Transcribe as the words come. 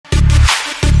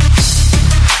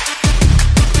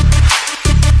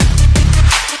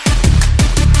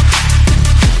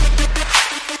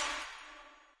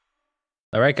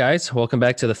All right, guys, welcome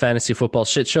back to the Fantasy Football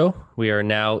Shit Show. We are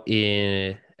now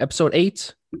in episode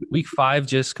 8. Week 5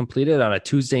 just completed on a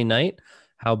Tuesday night.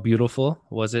 How beautiful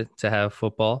was it to have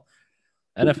football,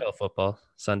 NFL football,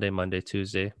 Sunday, Monday,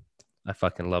 Tuesday? I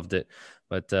fucking loved it.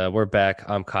 But we're back.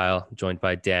 I'm Kyle, joined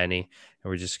by Danny, and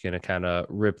we're just going to kind of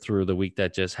rip through the week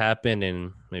that just happened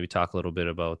and maybe talk a little bit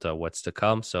about what's to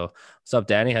come. So, what's up,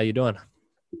 Danny? How you doing?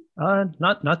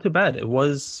 Not too bad. It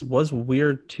was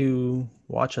weird to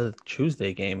watch a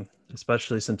Tuesday game,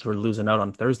 especially since we're losing out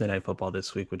on Thursday night football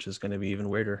this week, which is going to be even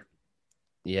weirder.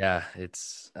 Yeah,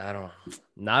 it's I don't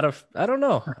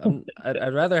know.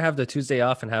 I'd rather have the Tuesday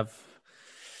off and have,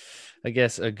 I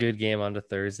guess, a good game on the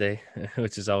Thursday,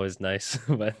 which is always nice.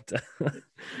 But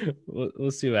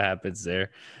we'll see what happens there.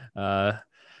 Uh,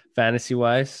 Fantasy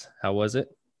wise, how was it?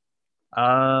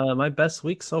 My best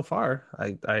week so far.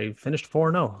 I finished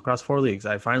 4-0 across 4 leagues.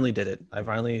 I finally did it. I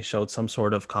finally showed some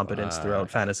sort of competence Uh, throughout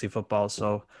fantasy football,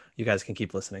 so you guys can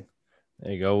keep listening.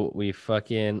 there you go. We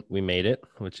made it,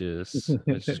 which is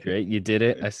great. You did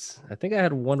it. I think I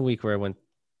had one week where I went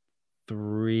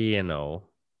 3-0.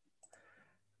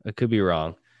 I could be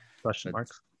wrong. Question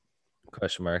marks.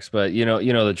 Question marks, but you know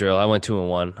the drill. I went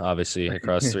 2-1, obviously,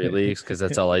 across 3 leagues because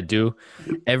that's all I do.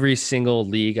 Every single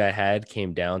league I had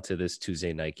came down to this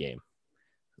Tuesday night game.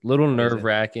 Little nerve Crazy.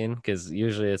 wracking because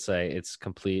usually it's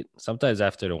complete. Sometimes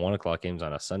after the 1 o'clock games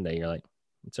on a Sunday, you're like,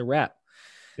 it's a wrap.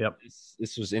 Yep.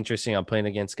 This was interesting. I'm playing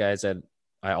against guys that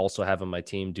I also have on my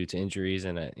team due to injuries,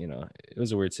 and it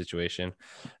was a weird situation.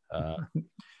 Uh,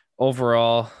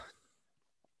 Overall,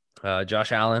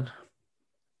 Josh Allen,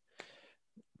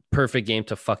 perfect game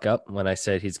to fuck up when I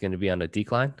said he's going to be on a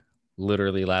decline,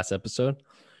 literally last episode.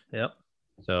 Yep.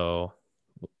 So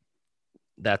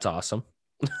that's awesome.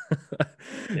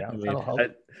 Yeah, I mean, that'll help.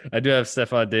 I do have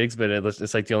Stephon Diggs, but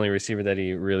it's like the only receiver that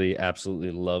he really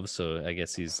absolutely loves. So I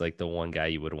guess he's like the one guy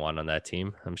you would want on that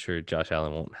team. I'm sure Josh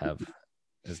Allen won't have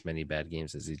as many bad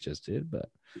games as he just did, but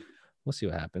we'll see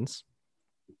what happens.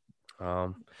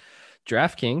 Um,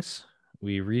 DraftKings,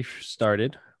 we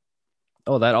restarted.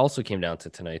 Oh, that also came down to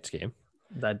tonight's game.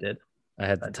 That did. I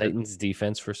had the That did. Titans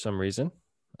defense for some reason.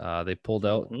 They pulled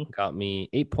out, Mhm. got me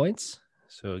 8 points.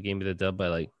 So it gave me the dub by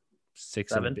like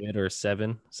six and a 7. bit or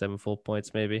seven full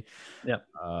points maybe. Yep.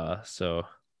 So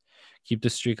keep the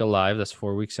streak alive. That's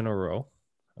 4 weeks in a row.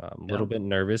 A little Yep. bit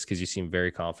nervous because you seem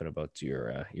very confident about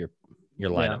your Yeah.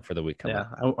 lineup for the week coming.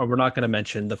 Yeah. We're not going to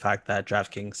mention the fact that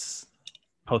DraftKings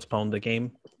postponed the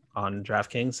game on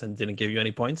DraftKings and didn't give you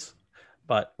any points,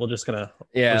 but we're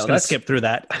Yeah, just gonna skip through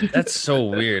that. that's so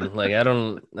weird. Like I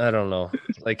don't know.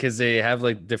 Like because they have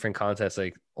like different contests,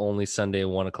 like only Sunday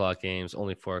 1 o'clock games,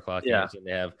 only 4 o'clock Yeah. games, and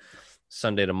they have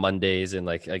Sunday to Mondays. And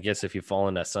like I guess if you fall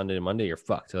in that Sunday to Monday, you're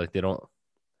fucked. Like they don't.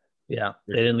 Yeah.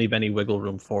 They didn't leave any wiggle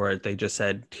room for it. They just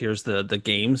said, here's the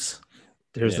games.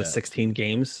 Here's the Yeah, 16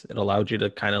 games. It allowed you to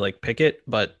kind of like pick it,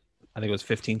 but I think it was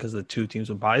 15 because the two teams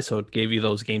would buy. So it gave you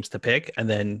those games to pick. And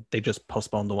then they just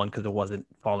postponed the one because it wasn't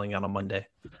falling on a Monday,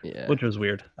 yeah. which was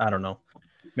weird. I don't know.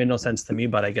 Made no sense to me,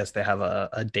 but I guess they have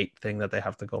a date thing that they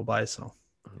have to go by. So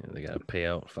Yeah, they got to pay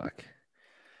out. Fuck.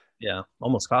 yeah,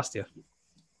 almost cost you.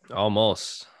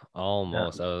 Almost. Yeah.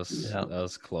 Almost. Yeah. That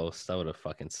was close. That would have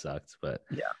fucking sucked. But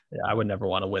Yeah, yeah, I would never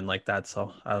want to win like that.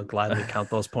 So I'll gladly count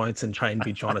those points and try and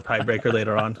beat you on a tiebreaker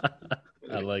later on.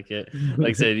 I like it.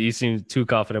 Like I said, you seem too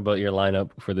confident about your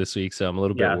lineup for this week, so I'm a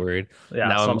little bit Yeah, worried. yeah.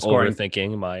 Now So I'm I'm scoring.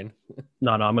 overthinking mine.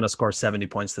 No, I'm gonna score 70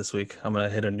 points this week. I'm gonna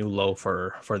hit a new low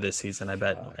for this season. I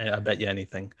bet. Fuck. I bet you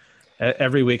anything.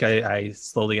 Every week I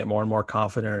slowly get more and more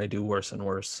confident, and I do worse and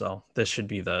worse. So this should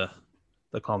be the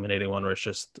culminating one where it's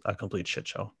just a complete shit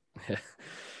show.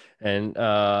 And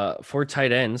for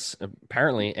tight ends,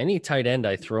 apparently any tight end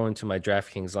I throw into my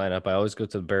DraftKings lineup, I always go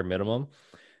to the bare minimum.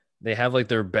 They have like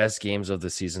their best games of the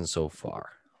season so far.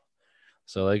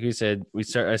 So, like we said,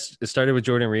 it started with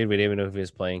Jordan Reed. We didn't even know if he was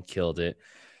playing, killed it.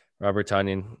 Robert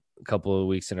Tonyan, a couple of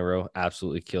weeks in a row,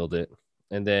 absolutely killed it.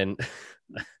 And then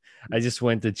I just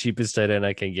went the cheapest tight end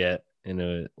I can get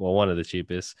one of the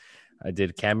cheapest. I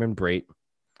did Cameron Brate.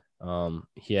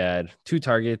 He had 2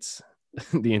 targets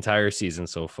the entire season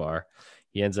so far.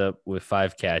 He ends up with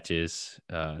 5 catches,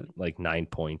 like 9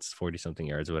 points, 40 something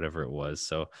yards, whatever it was.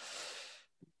 So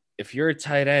if you're a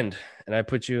tight end and I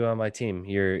put you on my team,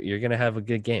 you're gonna have a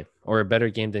good game or a better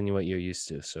game than what you're used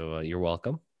to. So you're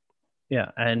welcome.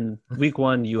 Yeah, and week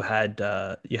one you had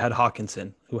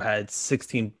Hawkinson who had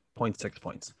 16.6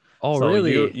 points. Oh, So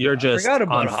really? you're I forgot just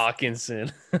about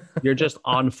Hawkinson. you're just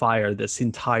on fire this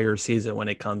entire season when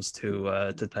it comes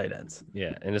to tight ends.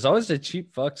 Yeah, and it's always the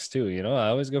cheap fucks too. I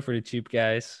always go for the cheap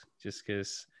guys just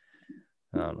because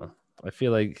I don't know. I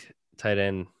feel like tight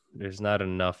end. there's not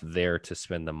enough there to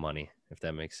spend the money, if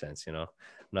that makes sense. I'm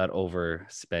not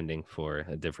overspending for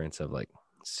a difference of like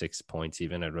 6 points.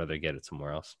 Even I'd rather get it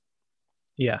somewhere else.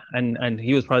 Yeah, and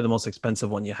he was probably the most expensive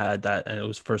one you had. That and it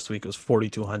was first week. It was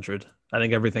 4,200. I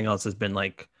think everything else has been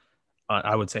like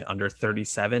I would say under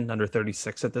 37, under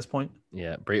 36 at this point.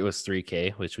 Yeah, Brait was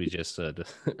 3K, which we just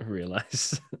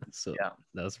realized. So Yeah.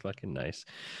 that was fucking nice.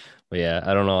 But yeah,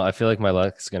 I don't know. I feel like my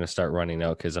luck's gonna start running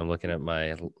out because I'm looking at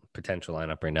my potential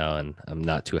lineup right now, and I'm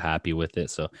not too happy with it.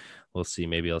 So we'll see.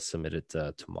 Maybe I'll submit it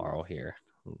tomorrow here.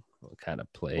 We'll kind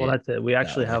of play Well, it that's it. We that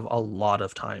actually way. have a lot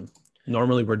of time.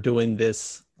 Normally, we're doing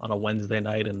this on a Wednesday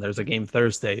night, and there's a game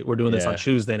Thursday. We're doing this on Yeah,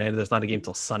 Tuesday night, and there's not a game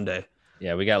till Sunday.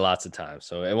 yeah, we got lots of time,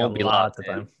 so it We got won't be locked lots of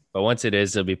in. time. But once it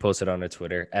is, it'll be posted on our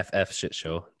Twitter, FF Shit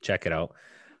Show. Check it out.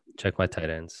 Check my tight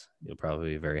ends. You'll probably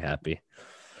be very happy.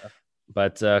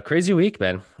 But crazy week,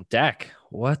 man. Dak,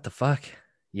 what the fuck?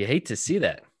 You hate to see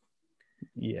that.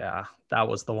 Yeah, that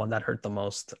was the one that hurt the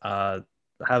most. I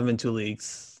have him in two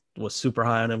leagues. Was super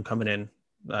high on him coming in.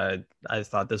 I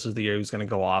thought this was the year he was going to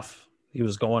go off. He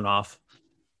was going off,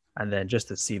 and then just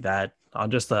to see that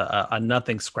on just a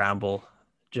nothing scramble,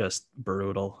 just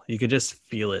brutal. You could just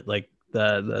feel it. Like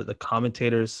the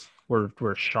commentators were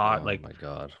shot. Oh Like my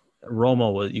god.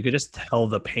 Romo was. You could just tell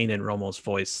the pain in Romo's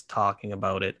voice talking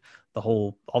about it.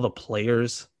 All the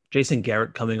players. Jason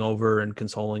Garrett coming over and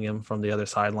consoling him from the other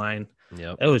sideline.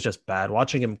 Yep. It was just bad.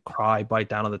 Watching him cry, bite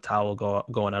down on the towel,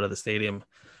 going out of the stadium.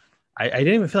 I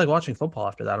didn't even feel like watching football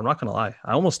after that. I'm not gonna lie.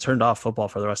 I almost turned off football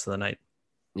for the rest of the night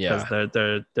because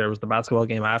Yeah. there was the basketball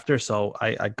game after. So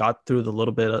I got through the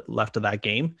little bit left of that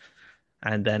game,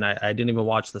 and then I didn't even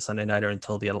watch the Sunday nighter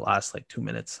until the last like 2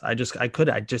 minutes. I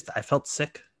felt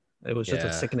sick. It was just a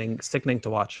Yeah. sickening to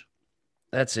watch.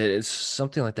 That's it. It's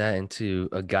something like that into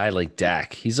a guy like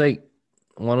Dak. He's like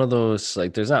one of those,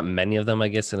 like, there's not many of them, I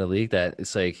guess, in the league that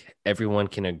it's like everyone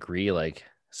can agree, like,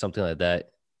 something like that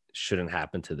shouldn't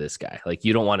happen to this guy. Like,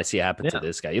 you don't want to see it happen to Yeah,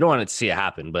 this guy. You don't want to see it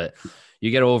happen, but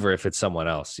you get over if it's someone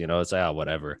else, it's like, oh,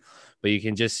 whatever. But you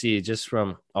can just see just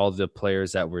from all the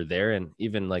players that were there, and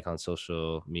even like on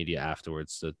social media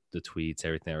afterwards, the tweets,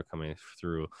 everything that were coming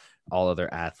through, all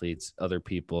other athletes, other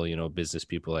people, business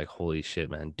people, like, holy shit,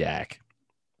 man, Dak.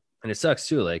 And it sucks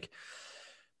too. Like,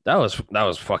 that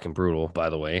was fucking brutal, by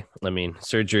the way. I mean,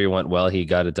 surgery went well. He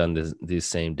got it done this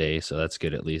same day, so that's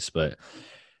good at least. But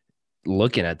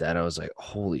looking at that, I was like,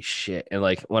 holy shit. And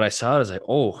like when I saw it, I was like,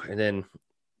 oh, and then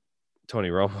Tony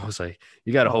Romo was like,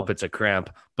 you gotta hope oh it's a cramp.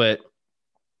 But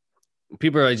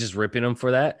people are like just ripping him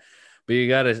for that. But you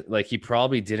gotta, like, he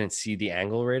probably didn't see the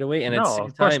angle right away. And at the no, same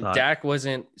of course time, not. Dak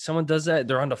wasn't. Someone does that,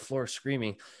 they're on the floor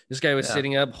screaming. This guy was Yeah,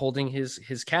 sitting up holding his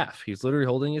calf. He's literally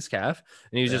holding his calf,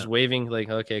 and he was yeah. just waving like,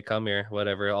 "Okay, come here,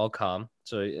 whatever, I'll calm."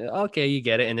 So okay, you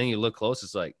get it. And then you look close,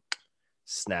 it's like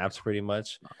snaps pretty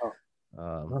much. Oh,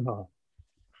 Um, oh,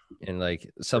 and like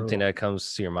something brutal. that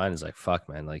comes to your mind is like, fuck,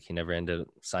 man, like he never ended up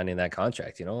signing that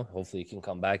contract. Hopefully he can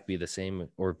come back, be the same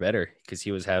or better, because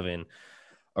he was having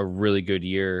a really good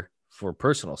year for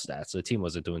personal stats. The team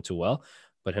wasn't doing too well,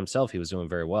 but himself, he was doing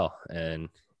very well. And,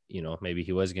 maybe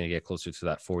he was going to get closer to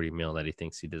that 40 mil that he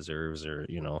thinks he deserves, or,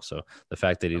 so the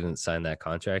fact that he didn't sign that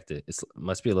contract, it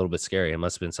must be a little bit scary. It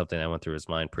must have been something that went through his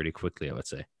mind pretty quickly, I would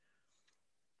say.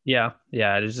 Yeah,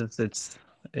 yeah.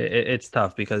 It's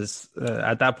tough because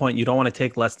at that point you don't want to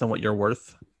take less than what you're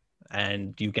worth,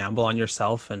 and you gamble on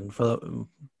yourself. And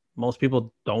most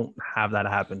people don't have that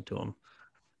happen to them.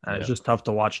 And it's Yeah. just tough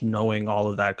to watch, knowing all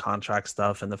of that contract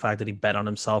stuff and the fact that he bet on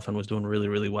himself and was doing really,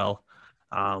 really well.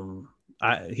 Um,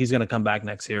 he's going to come back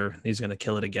next year. He's going to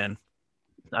kill it again.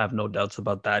 I have no doubts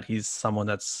about that. He's someone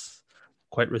that's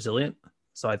quite resilient.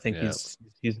 So I think Yeah.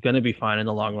 he's going to be fine in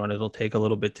the long run. It'll take a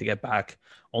little bit to get back.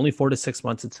 Only 4 to 6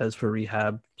 months it says for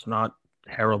rehab. It's not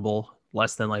terrible.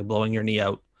 Less than like blowing your knee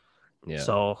out. Yeah.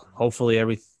 So hopefully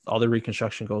all the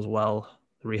reconstruction goes well,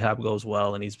 the rehab goes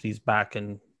well, and he's back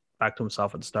and back to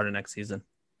himself at the start of next season.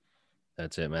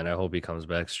 That's it, man. I hope he comes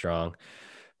back strong.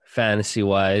 Fantasy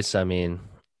wise, I mean,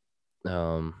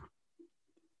 um,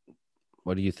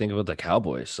 what do you think about the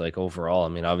Cowboys? Like overall, I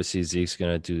mean, obviously Zeke's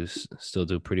gonna still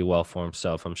do pretty well for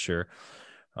himself, I'm sure.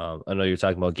 I know you're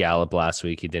talking about Gallup last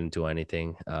week. He didn't do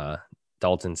anything.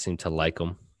 Dalton seemed to like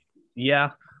him,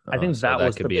 Yeah, I think so that that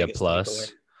was could the be a biggest takeaway.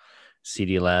 plus.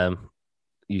 CeeDee Lamb,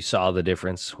 you saw the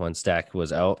difference when Stack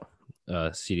was out.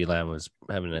 CeeDee Lamb was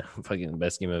having a fucking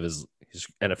best game of his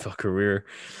NFL career,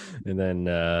 and then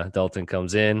Dalton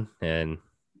comes in and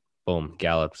boom,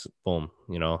 Gallup's boom.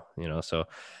 So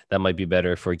that might be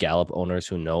better for Gallup owners.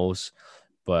 Who knows?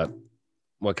 But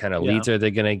What kind of Yeah. leads are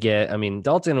they going to get? I mean,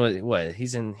 Dalton was what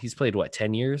he's played what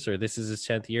 10 years, or this is his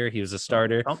 10th year. He was a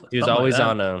starter. He was Something like always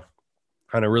that.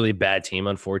 on a really bad team,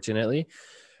 unfortunately.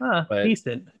 But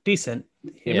Decent.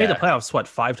 He made the yeah, playoffs what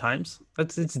 5 times?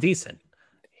 It's decent.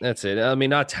 that's it. I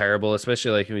mean, not terrible,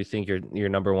 especially like if you think your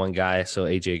number one guy. So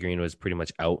AJ Green was pretty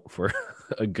much out for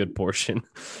a good portion.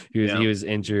 He Yeah. was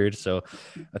injured. So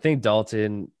I think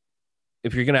Dalton,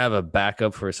 if you're gonna have a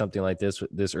backup for something like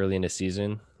this early in the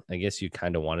season, I guess you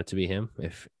kind of want it to be him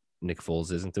if Nick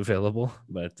Foles isn't available.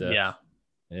 But Yeah.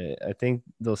 I think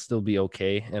they'll still be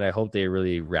okay, and I hope they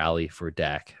really rally for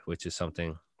Dak, which is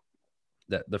something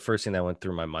that the first thing that went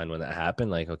through my mind when that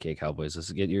happened. Like, okay, Cowboys,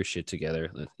 let's get your shit together.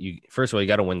 You first of all, you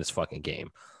got to win this fucking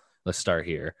game. Let's start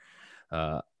here.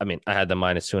 I mean, I had the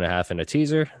 -2.5 in a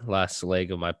teaser last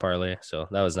leg of my parlay, so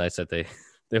that was nice that they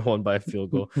won by a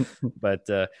field goal. But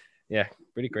yeah,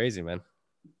 pretty crazy, man.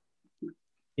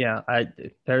 Yeah,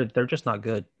 they're just not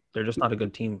good. They're just not a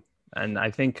good team. And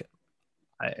I think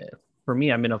for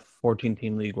me, I'm in a 14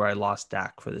 team league where I lost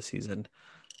Dak for the season.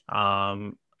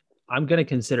 I'm going to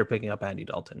consider picking up Andy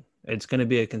Dalton. It's going to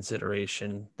be a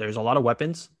consideration. There's a lot of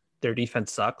weapons. Their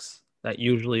defense sucks. That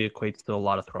usually equates to a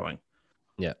lot of throwing.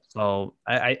 Yeah. So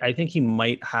I think he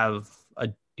might have a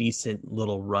decent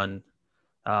little run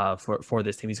for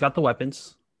this team. He's got the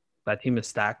weapons. That team is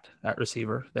stacked at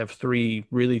receiver. They have 3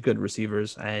 really good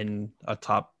receivers and a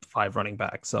top 5 running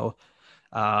back. So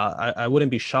I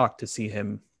wouldn't be shocked to see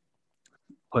him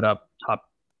put up top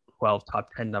 12,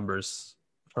 top 10 numbers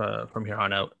from here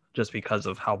on out, just because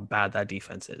of how bad that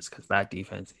defense is. Because that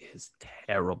defense is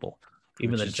terrible.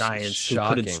 Even the Giants, who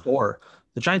couldn't score,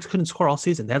 the Giants couldn't score all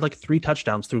season. They had like 3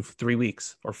 touchdowns through 3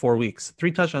 weeks or 4 weeks.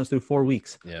 3 touchdowns through 4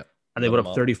 weeks. Yeah. And they put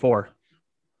up 34.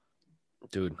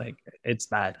 Dude, like it's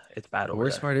bad. It's bad. The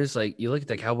worst part is, like, you look at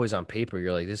the Cowboys on paper,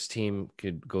 you're like, this team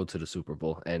could go to the Super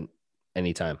Bowl and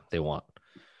anytime they want.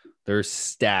 They're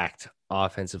stacked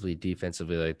offensively,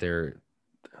 defensively. Like, they're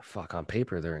on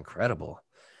paper, they're incredible.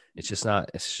 It's just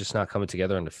not coming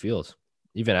together on the field,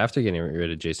 even after getting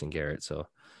rid of Jason Garrett. So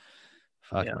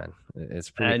man, it's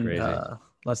pretty crazy.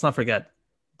 Let's not forget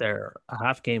they have a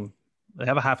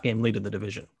half game lead in the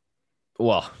division.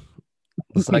 Well,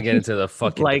 let's not get into the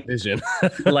fucking division.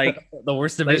 Like the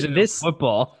worst division in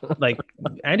football. Like,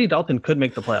 Andy Dalton could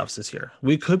make the playoffs this year.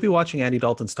 We could be watching Andy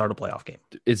Dalton start a playoff game.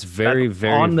 It's very,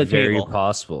 very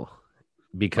possible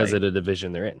because of the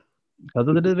division they're in. Because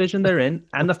of the division they're in,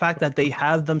 and the fact that they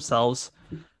have themselves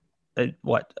the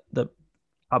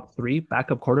top 3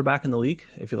 backup quarterback in the league,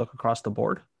 if you look across the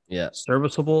board. Yeah.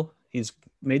 Serviceable. He's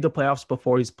made the playoffs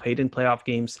before. He's played in playoff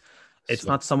games. It's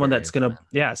not someone that's going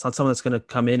to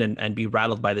come in and be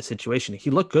rattled by the situation. He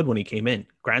looked good when he came in.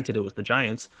 Granted, it was the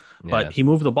Giants, but he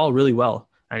moved the ball really well.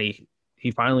 And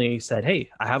he finally said, hey,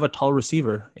 I have a tall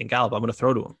receiver in Gallup. I'm going to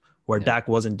throw to him, where Dak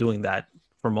wasn't doing that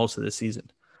for most of the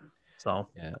season. So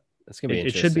yeah, that's going to be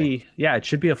interesting. It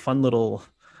should be a fun little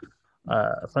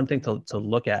fun thing to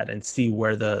look at and see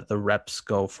where the reps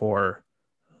go for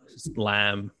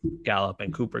Lamb, Gallup,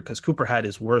 and Cooper, because Cooper had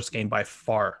his worst game by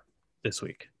far this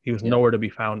week. He was nowhere to be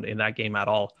found in that game at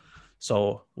all.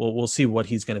 So we'll see what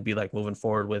he's going to be like moving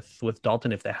forward with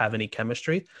Dalton, if they have any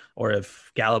chemistry, or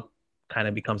if Gallup kind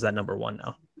of becomes that number 1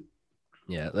 now.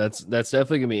 Yeah, that's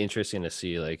definitely going to be interesting to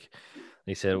see. Like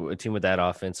they said, a team with that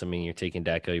offense, I mean, you're taking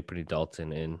Dak out, you're putting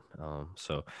Dalton in.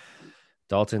 So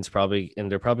Dalton's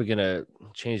they're probably going to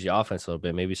change the offense a little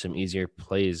bit. Maybe some easier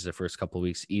plays the first couple of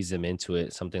weeks, ease them into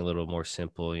it, something a little more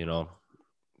simple,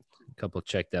 a couple of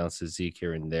check downs to Zeke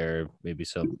here and there, maybe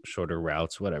some shorter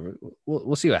routes, whatever.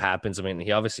 We'll see what happens. I mean,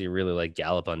 he obviously really liked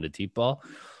Gallup on the deep ball,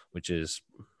 which is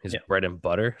his bread and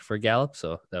butter for Gallup.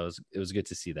 So it was good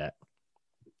to see that.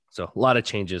 So a lot of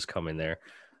changes coming there.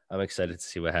 I'm excited to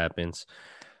see what happens.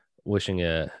 Wishing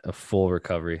a full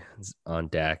recovery on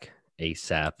Dak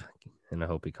ASAP. And I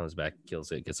hope he comes back,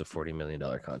 kills it, gets a $40 million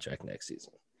contract next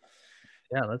season.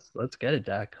 Yeah, let's get it,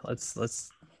 Dak. Let's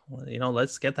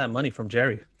get that money from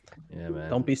Jerry. Yeah, man.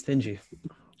 Don't be stingy.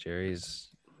 Jerry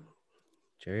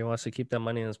wants to keep that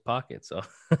money in his pocket, so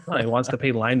he wants to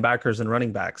pay linebackers and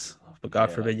running backs, but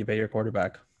God forbid you pay your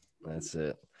quarterback. That's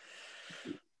it.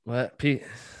 What, Pete?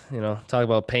 Talk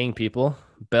about paying people.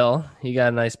 Bell, he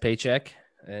got a nice paycheck,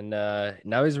 and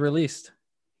now he's released.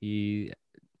 He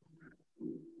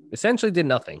essentially did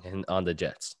nothing on the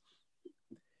Jets.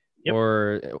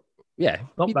 Nope,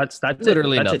 that's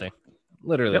literally nothing.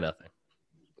 Literally nothing.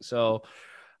 So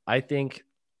I think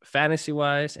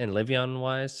fantasy-wise and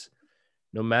Le'Veon-wise,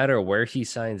 no matter where he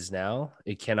signs now,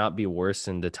 it cannot be worse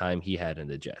than the time he had in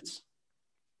the Jets.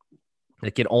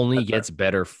 Like, it only gets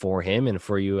better for him and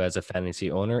for you as a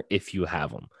fantasy owner if you have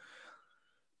him.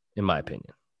 in my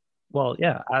opinion. Well,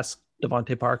 yeah, ask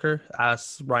Devontae Parker,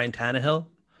 ask Ryan Tannehill,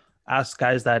 ask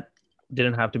guys that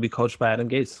didn't have to be coached by Adam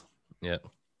Gase. Yeah.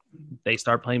 They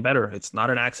start playing better. It's not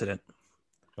an accident.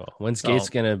 Well, when's Gates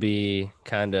So, gonna be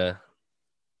kind of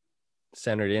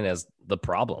centered in as the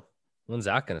problem? When's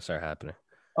that gonna start happening?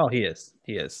 oh, he is.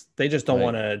 He is. They just don't Like,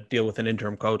 want to deal with an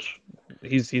interim coach.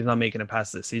 He's not making it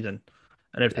past this season.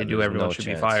 And if yeah, they do, there's everyone no should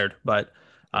be chance. fired. But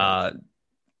Yeah. uh,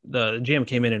 the GM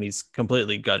came in and he's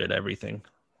completely gutted everything.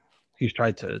 He's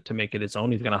tried to make it his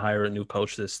own. He's going to hire a new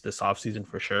coach this offseason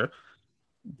for sure.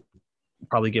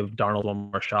 Probably give Darnold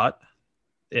one more shot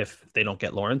if they don't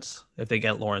get Lawrence. If they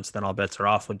get Lawrence, then all bets are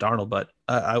off with Darnold. But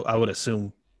I would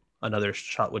assume another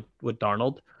shot with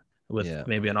Darnold with Yeah.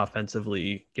 maybe an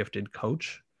offensively gifted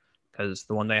coach because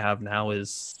the one they have now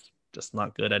is just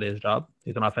not good at his job.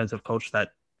 He's an offensive coach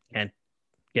that can't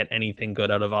get anything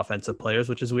good out of offensive players,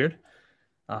 which is weird.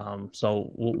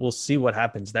 So we'll see what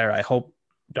happens there. I hope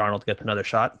Darnold gets another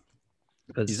shot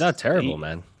He's not because terrible,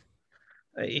 man.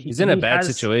 he, He's in a he bad has,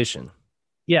 situation.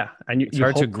 yeah, and It's you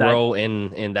hard to hope that, grow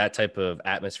in that type of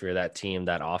atmosphere, that team,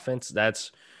 that offense.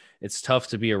 It's tough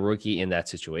to be a rookie in that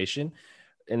situation.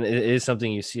 And it is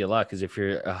something you see a lot because if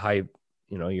you're a high,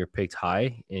 you're picked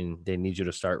high and they need you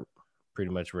to start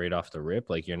pretty much right off the rip,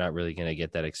 like you're not really going to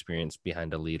get that experience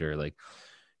behind a leader. Like,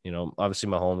 obviously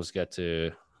Mahomes got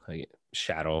to like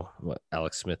shadow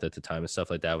Alex Smith at the time and stuff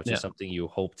like that, which yeah, is something you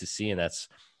hope to see. And that's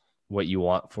what you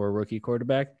want for a rookie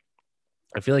quarterback.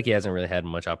 I feel like he hasn't really had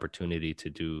much opportunity to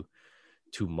do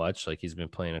too much. Like he's been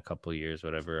playing a couple of years,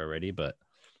 whatever already, but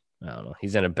I don't know.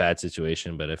 He's in a bad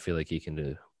situation, but I feel like he can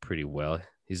do pretty well.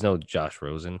 He's no Josh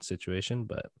Rosen situation,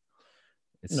 but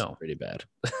it's no, pretty bad.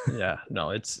 yeah, no,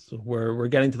 it's we're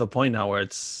getting to the point now where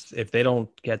it's if they don't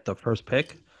get the first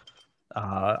pick,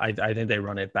 I think they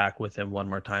run it back with him one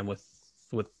more time with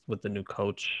the new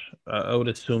coach. I would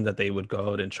assume that they would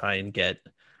go out and try and get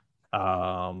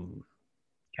um,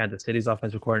 Kansas City's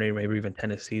offensive coordinator, maybe even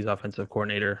Tennessee's offensive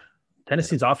coordinator. Yeah.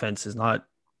 Tennessee's offense is not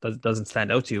doesn't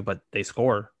stand out to you, but they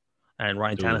score, and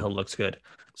Ryan Dude, Tannehill looks good.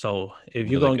 So if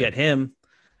you go really and get good. him,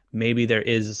 maybe there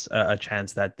is a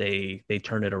chance that they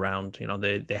turn it around.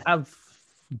 They have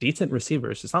decent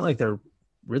receivers. It's not like they're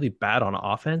really bad on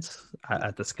offense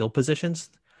at the skill positions.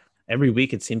 Every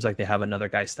week it seems like they have another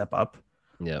guy step up,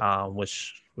 Yeah.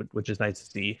 which is nice to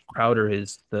see. Crowder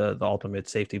is the ultimate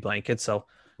safety blanket. So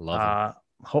Love him.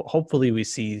 uh, hopefully we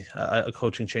see a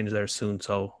coaching change there soon,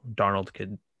 so Darnold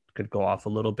could go off a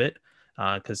little bit.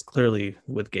 Because clearly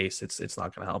with Gase, it's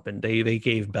not going to help. And they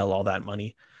gave Bell all that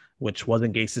money, which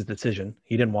wasn't Gase's decision.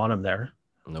 He didn't want him there.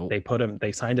 Nope.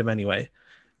 They signed him anyway.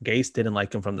 Gase didn't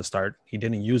like him from the start. He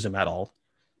didn't use him at all.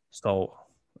 So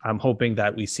I'm hoping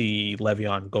that we see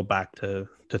Le'Veon go back to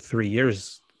 3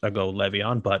 years ago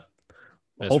Le'Veon, but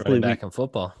Best hopefully running back in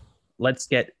football. let's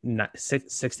get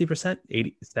 60%,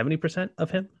 80, 70% of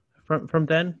him from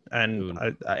then. And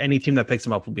any team that picks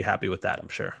him up will be happy with that, I'm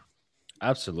sure.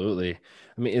 Absolutely.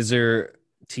 I mean, is there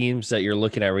teams that you're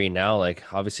looking at right now? Like,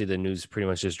 obviously, the news pretty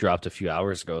much just dropped a few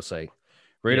hours ago. It's like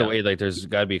right away, like, there's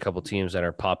got to be a couple teams that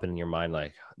are popping in your mind,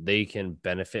 like they can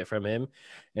benefit from him.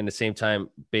 And at the same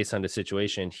time, based on the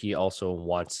situation, he also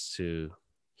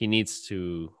needs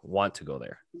to want to go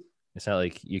there. It's not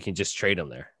like you can just trade him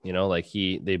there, like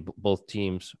both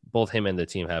him and the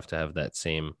team have to have that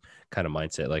same kind of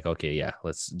mindset. Like, okay, yeah,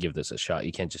 let's give this a shot.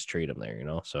 You can't just trade him there,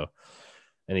 So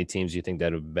any teams you think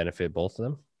that would benefit both of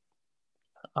them?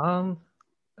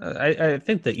 I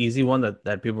think the easy one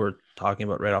that people were talking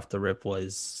about right off the rip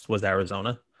was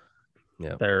Arizona.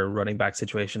 Yeah. Their running back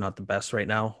situation not the best right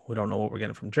now. We don't know what we're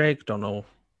getting from Drake. Don't know.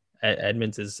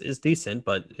 Edmonds is decent,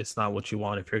 but it's not what you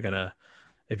want if you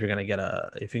can get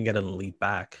an elite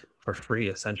back for free,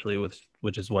 essentially,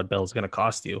 which is what Bell's going to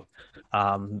cost you.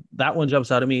 That one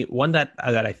jumps out at me. One that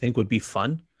I think would be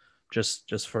fun,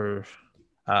 just for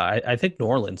I think New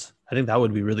Orleans. I think that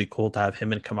would be really cool to have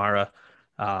him and Kamara,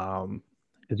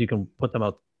 because you can put them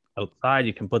outside,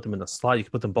 you can put them in the slot, you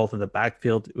can put them both in the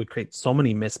backfield. It would create so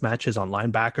many mismatches on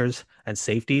linebackers and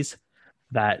safeties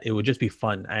that it would just be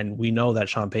fun. And we know that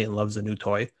Sean Payton loves a new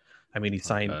toy. I mean, he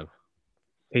signed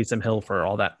Taysom Hill for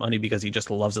all that money because he just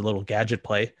loves a little gadget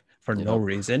play for no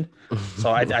reason.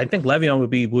 So I think Le'Veon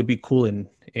would be cool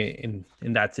in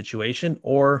that situation,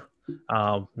 or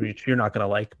which you're not gonna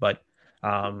like, but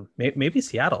maybe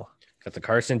Seattle. Got the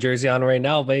Carson jersey on right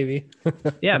now, baby.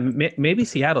 Yeah, maybe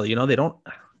Seattle. They don't.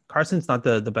 Carson's not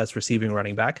the best receiving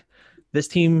running back. This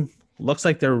team looks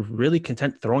like they're really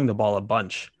content throwing the ball a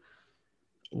bunch.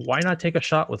 Why not take a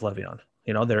shot with Le'Veon?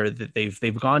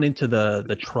 They've gone into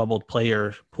the troubled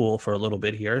player pool for a little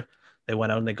bit here. They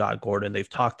went out and they got Gordon. They've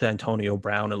talked to Antonio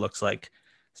Brown. It looks like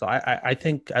So I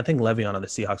think Le'Veon on the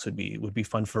Seahawks would be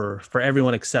fun for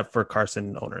everyone except for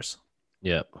Carson owners.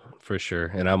 Yeah, for sure.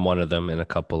 And I'm one of them in a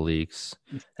couple leagues.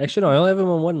 Actually, no, I only have him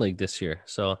in one league this year.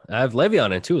 So I have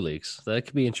Le'Veon in two leagues. So that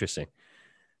could be interesting.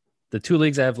 The two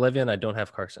leagues I have Le'Veon, I don't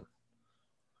have Carson.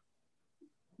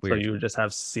 So Weird. you would just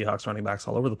have Seahawks running backs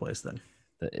all over the place then.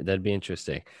 That'd be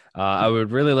interesting. I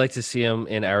would really like to see him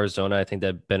in Arizona. I think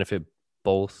that benefit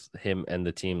both him and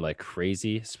the team like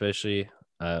crazy, especially.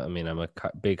 I mean, I'm a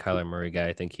big Kyler Murray guy.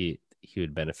 I think he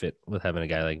would benefit with having a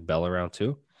guy like Bell around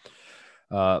too.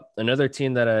 Another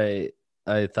team that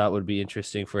I thought would be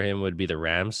interesting for him would be the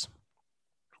Rams.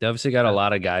 They obviously got a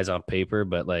lot of guys on paper,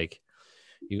 but like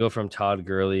you go from Todd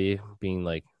Gurley being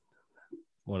like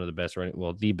one of the best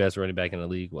the best running back in the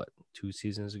league, what, 2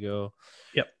 seasons ago?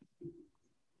 Yep.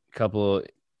 Couple,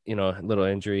 little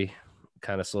injury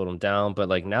kind of slowed him down, but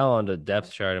like now on the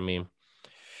depth chart, I mean,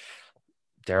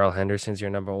 Darrell Henderson's your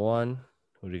number one.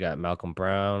 Who do you got? Malcolm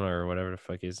Brown or whatever the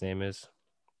fuck his name is.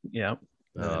 Yeah.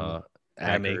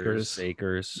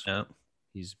 Akers. Yeah.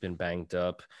 He's been banged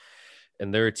up,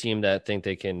 and they're a team that think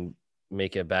they can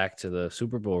make it back to the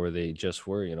Super Bowl where they just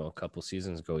were, a couple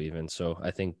seasons ago even. So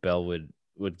I think Bell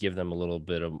would give them a little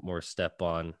bit of more step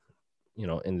on,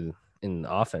 in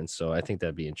offense. So I think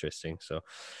that'd be interesting. So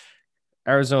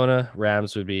Arizona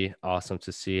Rams would be awesome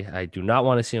to see. I do not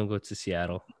want to see them go to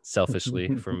Seattle,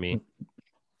 selfishly for me,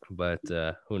 but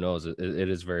who knows? It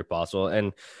is very possible.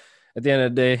 And at the end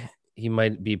of the day, he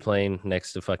might be playing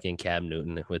next to fucking Cam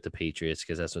Newton with the Patriots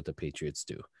because that's what the Patriots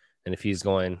do. And if he's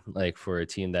going like for a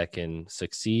team that can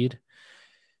succeed,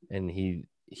 and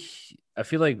I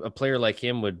feel like a player like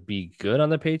him would be good on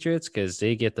the Patriots because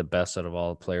they get the best out of all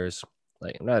the players.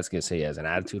 Like, I'm not just gonna say he has an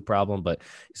attitude problem, but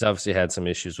he's obviously had some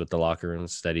issues with the locker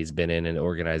rooms that he's been in and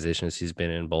organizations he's been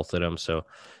in, both of them. So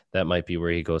that might be where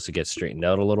he goes to get straightened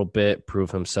out a little bit, prove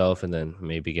himself, and then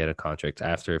maybe get a contract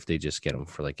after if they just get him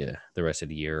for like the rest of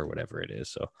the year or whatever it is.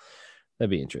 So that'd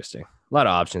be interesting. A lot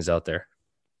of options out there.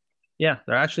 Yeah,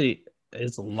 there actually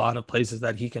is a lot of places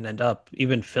that he can end up.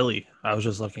 Even Philly, I was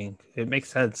just looking. It makes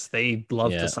sense. They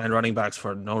love to sign running backs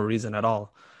for no reason at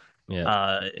all.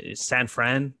 Yeah. San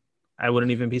Fran, I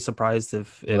wouldn't even be surprised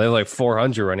if they have like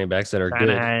 400 running backs that are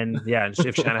Shanahan, good. Yeah,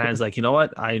 if Shanahan's like, you know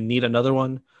what, I need another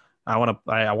one. I want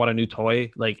a new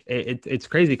toy. Like it's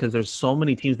crazy because there's so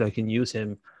many teams that can use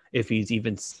him if he's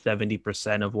even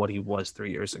 70% of what he was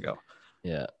 3 years ago.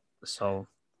 Yeah. So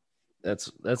that's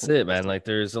it, man. Like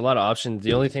there's a lot of options.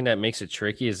 The only thing that makes it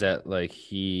tricky is that like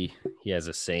he has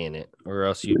a say in it, or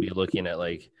else you'd be looking at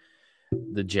like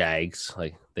the Jags,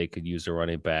 like they could use a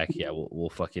running back. Yeah, we'll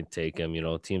fucking take him.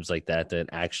 Teams like that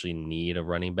actually need a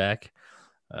running back.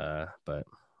 But I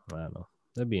don't know.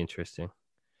 That'd be interesting.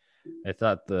 I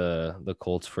thought the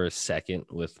Colts for a second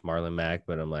with Marlon Mack,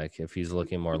 but I'm like, if he's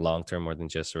looking more long term, more than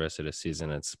just the rest of the season,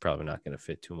 it's probably not going to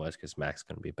fit too much because Mack's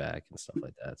going to be back and stuff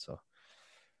like that. So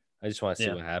I just want to see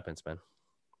what happens, man.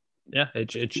 Yeah,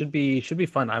 it should be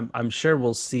fun. I'm sure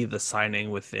we'll see the signing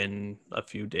within a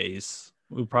few days.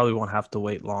 We probably won't have to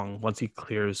wait long once he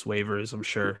clears waivers. I'm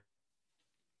sure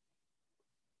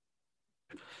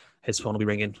his phone will be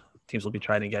ringing. Teams will be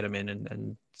trying to get him in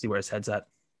and see where his head's at.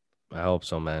 I hope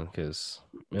so, man, because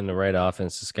in the right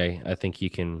offense, this guy, I think he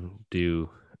can do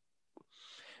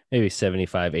maybe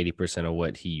 75, 80% of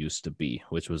what he used to be,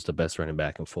 which was the best running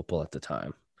back in football at the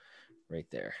time. Right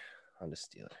there on the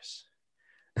Steelers.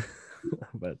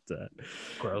 But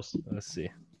gross. Let's see.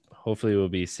 Hopefully we'll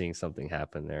be seeing something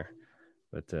happen there.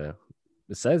 But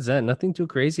besides that, nothing too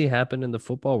crazy happened in the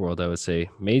football world, I would say.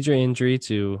 Major injury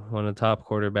to one of the top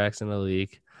quarterbacks in the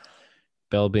league.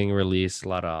 Bell being released, a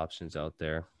lot of options out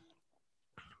there.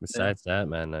 Besides that,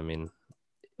 man, I mean,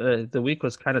 the week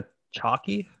was kind of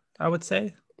chalky, I would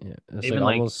say. Yeah, it's like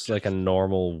almost like a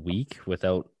normal week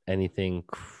without anything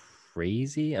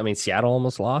crazy. I mean, Seattle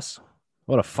almost lost.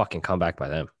 What a fucking comeback by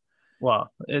them.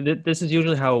 Well, this is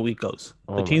usually how a week goes.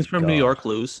 The teams from New York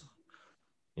lose.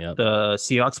 Yeah. The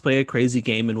Seahawks play a crazy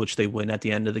game in which they win at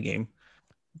the end of the game.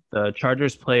 The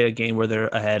Chargers play a game where they're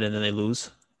ahead and then they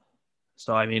lose.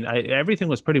 So, I mean, everything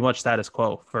was pretty much status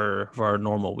quo for a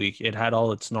normal week. It had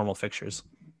all its normal fixtures.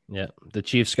 Yeah. The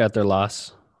Chiefs got their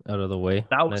loss out of the way.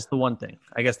 That was the one thing.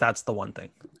 I guess that's the one thing.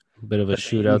 Bit of a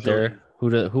shootout there.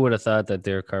 Who would have thought that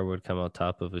Derek Carr would come out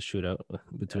top of a shootout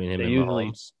between him and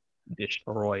Mahomes?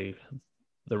 Destroy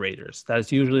the Raiders.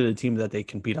 That's usually the team that they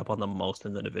can beat up on the most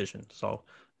in the division. So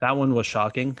that one was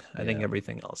shocking. I think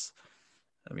everything else.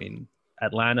 I mean,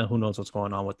 Atlanta, who knows what's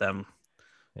going on with them?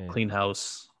 Yeah. Clean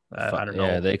house. I don't know.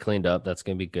 Yeah, they cleaned up. That's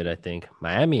going to be good, I think.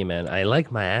 Miami, man. I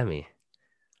like Miami.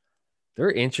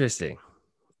 They're interesting.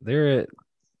 I'm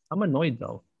annoyed,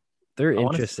 though. They're I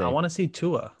interesting. want to see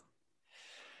Tua.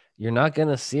 You're not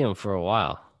gonna see him for a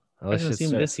while I'm unless gonna you see him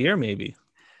start. this year, maybe.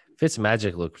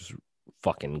 Fitzmagic looks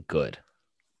fucking good.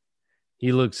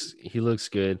 He looks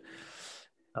good.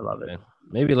 I love it. Man.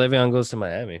 Maybe Le'Veon goes to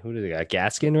Miami. Who do they got?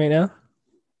 Gaskin right now?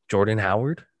 Jordan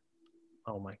Howard?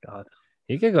 Oh my God.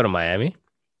 He could go to Miami.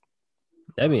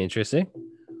 That'd be interesting.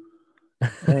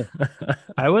 Hey,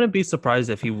 I wouldn't be surprised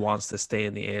if he wants to stay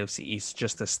in the AFC East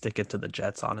just to stick it to the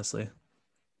Jets, honestly.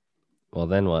 Well,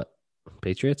 then what?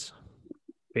 Patriots?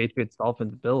 Patriots,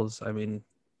 Dolphins, Bills. I mean,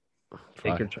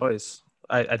 take Fuck. your choice.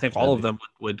 I think all That'd of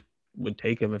be, them would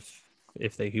take him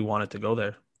if he wanted to go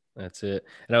there. that's it.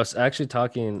 And I was actually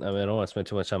talking. I mean, I don't want to spend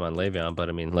too much time on Le'Veon, but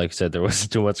I mean, like you said, there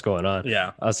wasn't too much going on.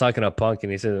 Yeah. I was talking to Punk,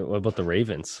 and he said, "What about the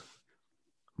Ravens?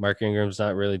 Mark Ingram's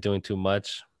not really doing too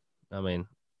much. I mean,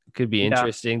 it could be Yeah.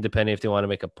 interesting depending if they want to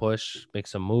make a push, make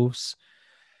some moves.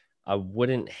 I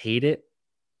wouldn't hate it,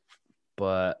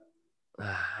 but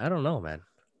I don't know, man.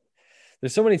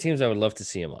 There's so many teams I would love to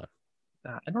see him on.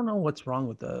 I don't know what's wrong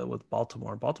with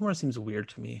Baltimore. Baltimore seems weird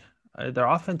to me. Their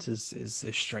offense is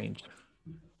strange.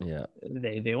 Yeah,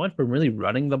 They went from really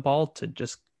running the ball to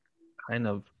just kind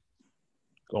of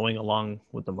going along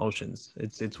with the motions.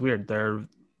 It's weird. They're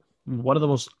one of the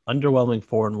most underwhelming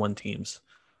 4-1 teams.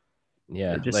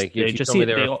 yeah. They just Like they if you just told me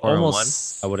seem they they were 4-1, I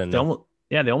almost wouldn't they know. almost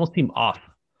yeah they almost seem off.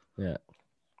 Yeah,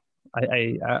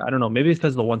 I don't know. Maybe it's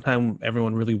because the one time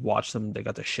everyone really watched them, they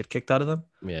got the shit kicked out of them.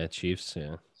 yeah. Chiefs.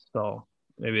 Yeah, So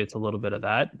maybe it's a little bit of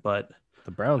that. But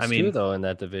the I Browns too, mean, though, in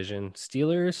that division.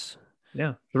 Steelers.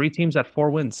 yeah, 3 teams at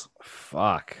 4 wins.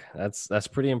 Fuck, that's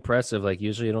pretty impressive. Like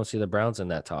usually you don't see the Browns in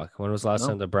that talk. When was the last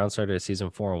time No, the Browns started a season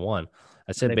 4-1? I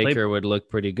and said they play. Baker would look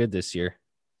pretty good this year.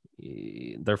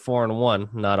 They're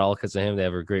 4-1, not all because of him. They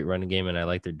have a great running game, and I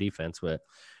like their defense. But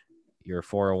you're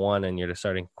 4-1, and you're the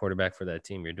starting quarterback for that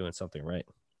team. You're doing something right.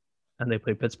 And they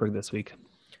play Pittsburgh this week.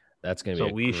 That's gonna be So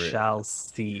a we great shall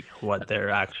see what they're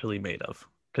actually made of.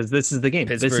 Because this is the game.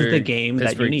 This is the Pittsburgh. game that you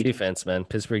Pittsburgh need. defense, man.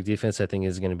 Pittsburgh defense, I think,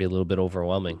 is going to be a little bit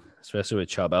overwhelming, especially with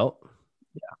Chubb out.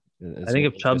 I It's think gonna be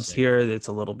if Chubb's interesting. here, it's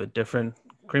a little bit different.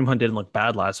 Kareem Hunt didn't look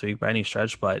bad last week by any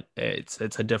stretch, but it's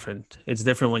different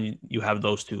when you have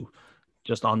those two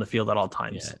just on the field at all Yeah,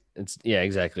 times.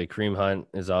 exactly. Kareem Hunt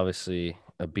is obviously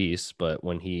a beast, but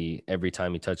when every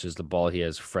time he touches the ball, he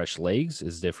has fresh legs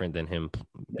is different than him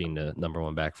Yeah. being the number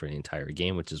one back for the entire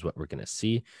game, which is what we're gonna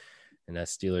see. And that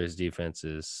Steelers defense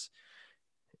is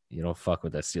you don't fuck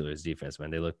with that Steelers defense,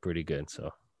 man. They look pretty good.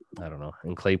 So I don't know.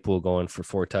 And Claypool going for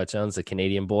 4 touchdowns, the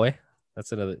Canadian boy.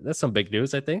 That's some big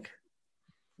news, I think.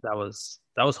 That was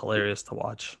hilarious to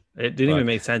watch. It didn't even Fuck.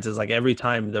 make sense. It's like every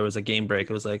time there was a game break,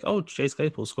 it was like, oh, Chase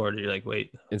Claypool scored. And you're like,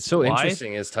 wait, It's so why?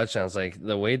 interesting his touchdowns. Like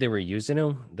the way they were using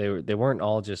him, they weren't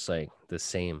all just like the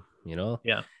same, you know?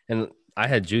 Yeah, And I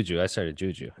had Juju. I started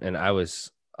Juju, and I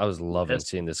was loving pissed.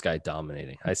 seeing this guy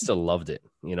dominating. I still loved it,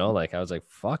 you know. Like I was like,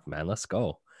 "Fuck, man, let's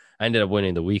go." I ended up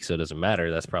winning the week, so it doesn't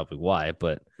matter. That's probably why.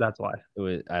 But That's why.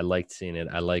 I liked seeing it.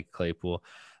 I like Claypool.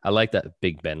 I like that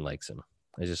Big Ben likes him.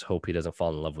 I just hope he doesn't fall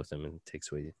in love with him and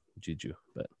takes away Juju.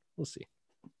 But we'll see.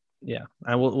 Yeah,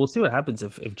 and we'll see what happens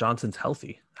if Johnson's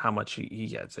healthy. How much he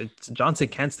gets. Johnson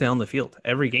can't stay on the field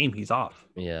every game. He's off.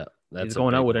 Yeah, He's that's a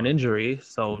going out big with an one. injury,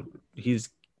 so he's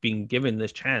being given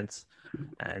this chance,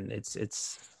 and it's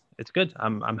good.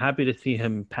 I'm happy to see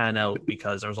him pan out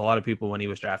because there was a lot of people when he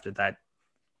was drafted that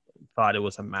thought it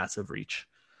was a massive reach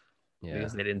Yeah,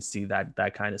 because they didn't see that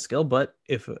kind of skill. But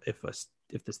if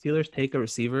the Steelers take a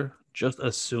receiver, just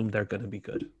assume they're going to be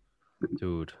good.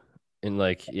 dude. And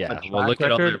like, A yeah, well, track look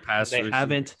at all their record, past. they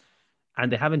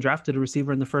haven't drafted a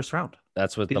receiver in the first round.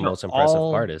 That's what These the are most impressive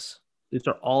part all is. these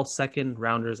are all second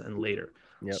rounders and later.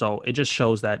 Yep. So it just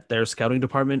shows that their scouting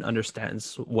department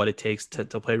understands what it takes to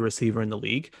play receiver in the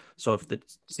league. So if the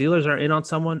Steelers are in on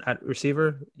someone at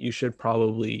receiver, you should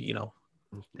probably,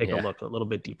 take a Yeah. look a little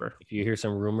bit deeper. If you hear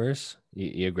some rumors,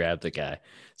 you grab the guy,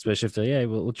 especially if they,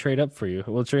 we'll trade up for you.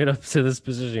 We'll trade up to this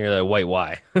position. You're like, wait,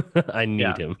 why? I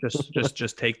need him.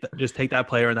 Just take that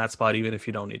player in that spot, even if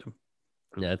you don't need him.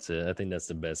 That's it. I think that's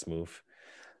the best move.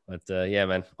 But yeah,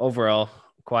 man, overall,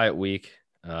 quiet week.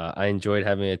 I enjoyed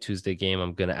having a Tuesday game.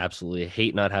 I'm going to absolutely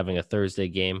hate not having a Thursday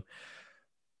game,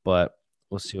 but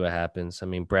we'll see what happens. I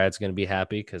mean, Brad's going to be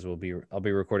happy because I'll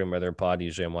be recording my other pod.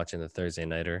 Usually I'm watching the Thursday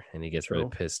nighter and he gets really True.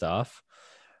 pissed off.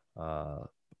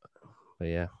 But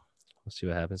yeah, we'll see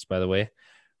what happens. By the way,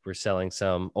 we're selling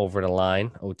some over the line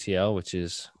OTL, which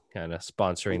is kind of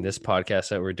sponsoring this podcast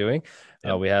that we're doing.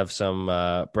 Yep. We have some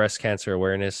breast cancer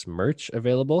awareness merch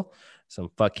available, some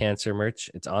fuck cancer merch.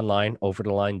 It's online,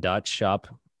 overtheline.shop.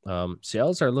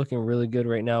 Sales are looking really good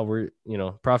right now.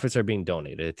 Profits are being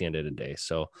donated at the end of the day.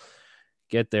 So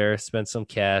get there, spend some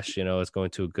cash. It's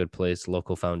going to a good place,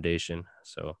 local foundation.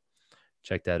 So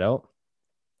check that out.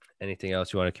 Anything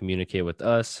else you want to communicate with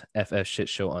us? FF Shit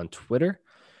Show on Twitter.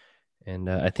 And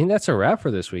I think that's a wrap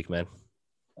for this week, man.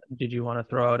 Did you want to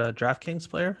throw out a DraftKings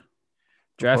player?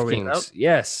 DraftKings,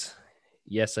 yes.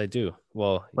 Yes, I do.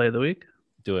 Well, play of the week?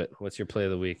 Do it. What's your play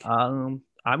of the week? I'm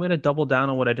going to double down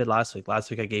on what I did last week.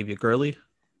 Last week, I gave you Gurley.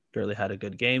 Gurley had a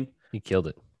good game. He killed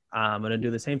it. I'm going to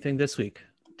do the same thing this week.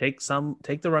 Take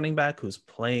the running back who's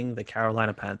playing the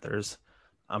Carolina Panthers.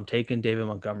 I'm taking David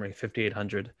Montgomery,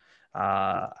 5,800.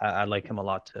 I like him a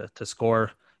lot to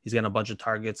score. He's getting a bunch of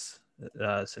targets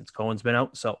since Cohen's been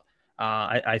out. So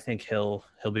I think he'll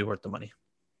be worth the money.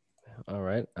 All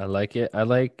right. I like it. I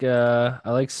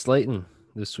like Slayton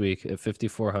this week at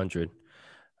 5,400.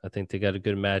 I think they got a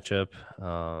good matchup.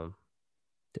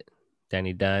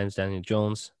 Daniel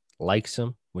Jones likes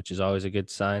him, which is always a good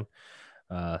sign.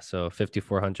 So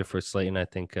 5,400 for Slayton. I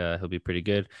think he'll be pretty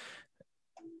good.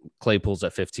 Claypool's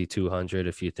at 5,200.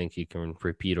 If you think he can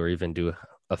repeat or even do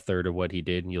a third of what he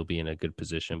did, you'll be in a good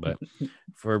position. But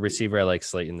for a receiver, I like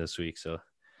Slayton this week. So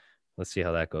let's see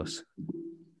how that goes.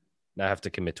 Now I have to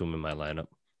commit to him in my lineup.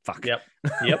 Fuck.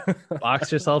 Yep.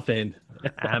 Box yourself in.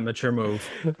 Amateur move.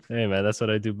 Hey, man, that's what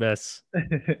I do best.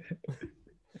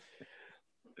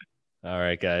 All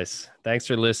right, guys. Thanks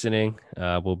for listening.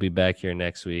 We'll be back here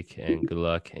next week, and good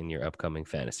luck in your upcoming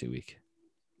fantasy week.